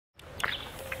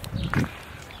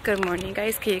Good morning,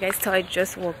 guys. Can you guys tell I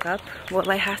just woke up? Well,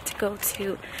 I have to go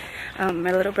to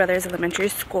my little brother's elementary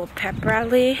school pep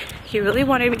rally. He really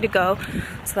wanted me to go,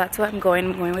 so that's why I'm going.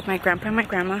 I'm going with my grandpa and my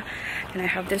grandma, and I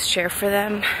have this chair for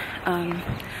them.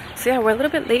 So yeah, we're a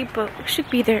little bit late, but we should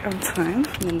be there on time.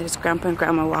 And then there's grandpa and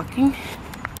grandma walking.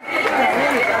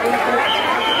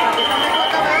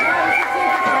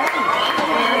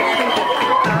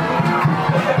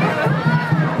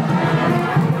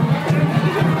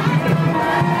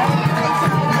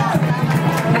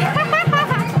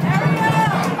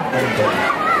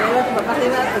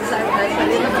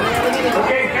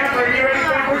 Okay, Camper, are you ready,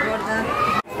 Camper?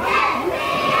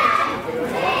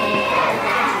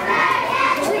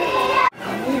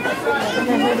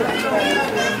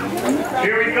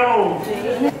 Here we go.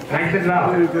 Nice and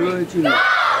loud.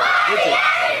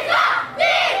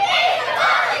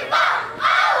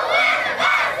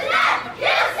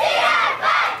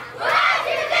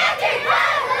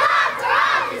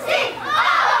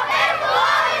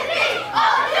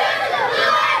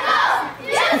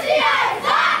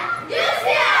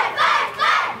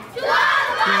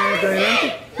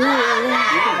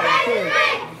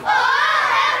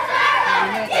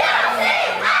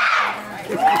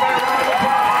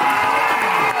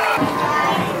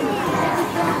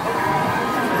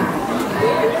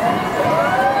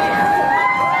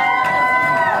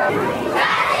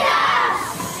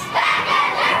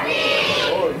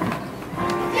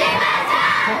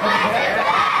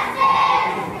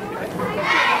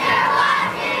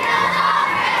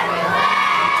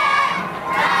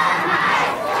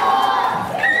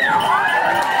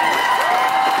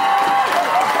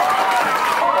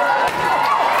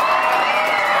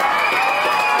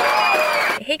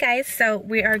 Hey guys, so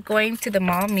we are going to the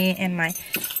mall. Me and my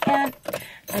aunt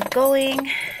are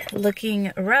going,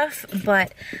 looking rough,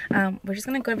 but we're just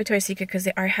gonna go to Victoria's Secret because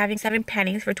they are having 7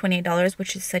 panties for $28,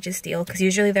 which is such a steal because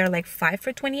usually they're like 5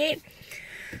 for $28.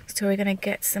 So we're gonna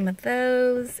get some of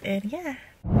those, and yeah.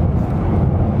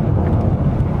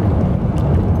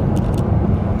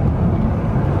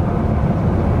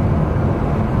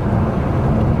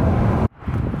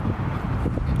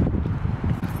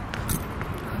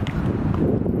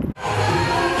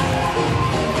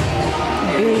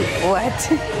 What?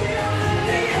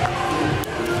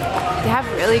 They have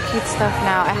really cute stuff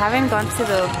now. I haven't gone to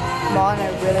the mall in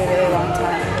a really long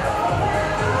time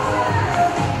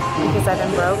because I've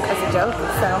been broke as a joke,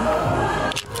 so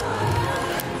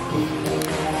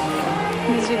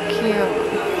these are cute.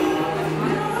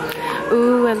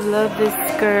 Ooh, I love this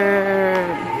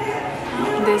skirt.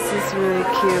 This is really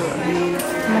cute.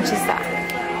 How much is that?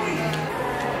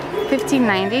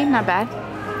 $15.90, not bad.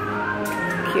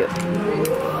 Cute.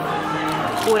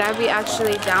 Would I be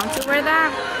actually down to wear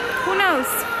that? Who knows?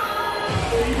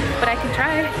 But I can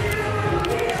try.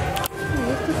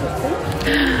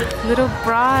 Little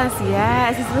bras,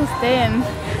 yes, it's so thin.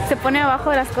 Se pone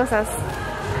abajo de las cosas.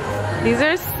 These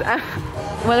are,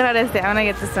 voy a agarrar este, I'm gonna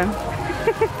get this one.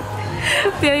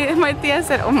 My tía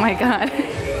said, oh my god.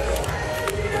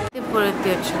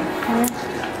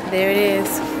 There it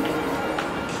is.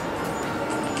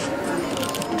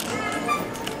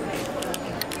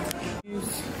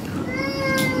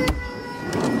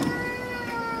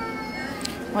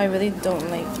 Oh, I really don't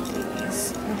like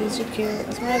these. Oh, these are cute.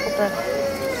 Let's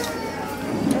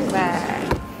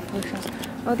bag.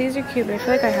 Oh, these are cute, but I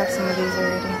feel like I have some of these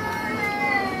already.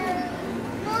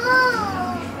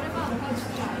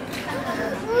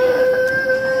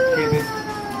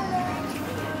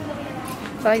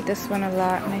 I like this one a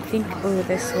lot, and I think, oh,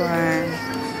 this one.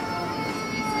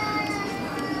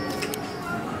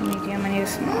 Medium, I need a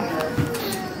small.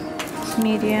 It's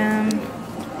medium.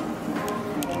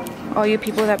 All you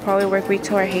people that probably work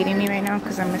retail are hating me right now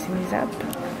because I'm messing these up.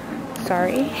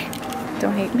 Sorry.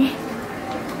 Don't hate me.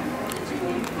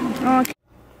 Oh,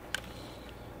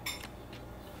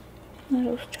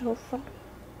 little chaufa.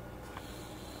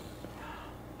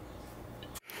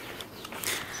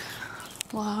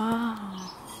 Wow.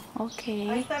 Okay.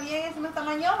 ¿Ahí está bien ese mismo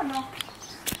tamaño o no?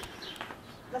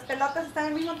 ¿Las pelotas están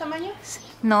del mismo tamaño?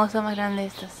 No, son más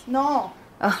grandes estas. No.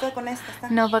 Oh. Estoy con esta. Está.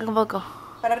 No, poco a poco.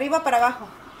 ¿Para arriba o para abajo?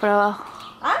 Para abajo.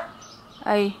 ¿Ah?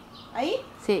 Ahí. ¿Ahí?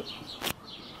 Sí.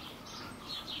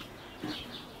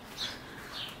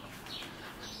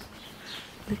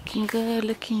 Looking good,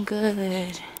 looking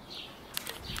good.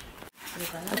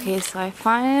 Okay, so I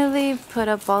finally put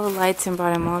up all the lights and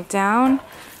brought them all down.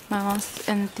 My mom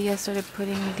and Tia started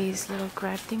putting these little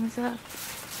grab things up.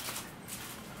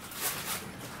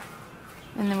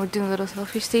 And then we're doing a little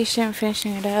selfie station,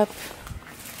 finishing it up.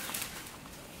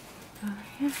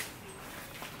 Yeah,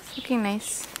 it's looking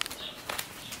nice.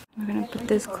 We're gonna put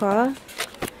this cloth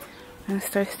and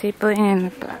start stapling in the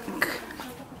back.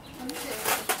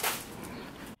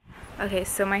 Okay,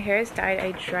 so my hair is dyed.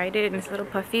 I dried it and it's a little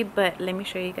puffy, but let me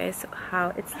show you guys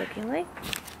how it's looking like.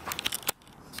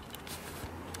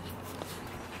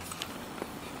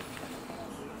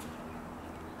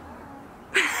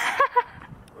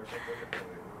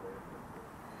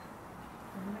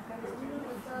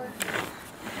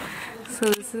 So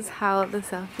this is how the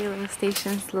selfie little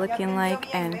station's looking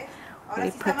like, and we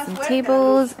put some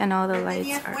tables and all the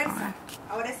lights are on.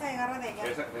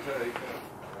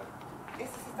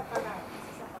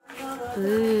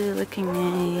 Ooh, looking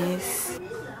nice.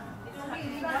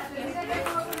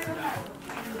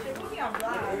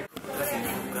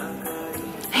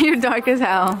 You're dark as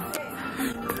hell.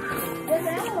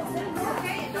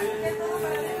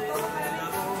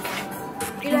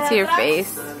 You can see your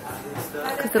face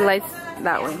because the light's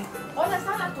that way.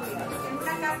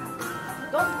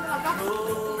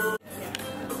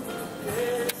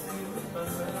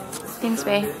 Thanks,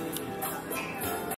 babe.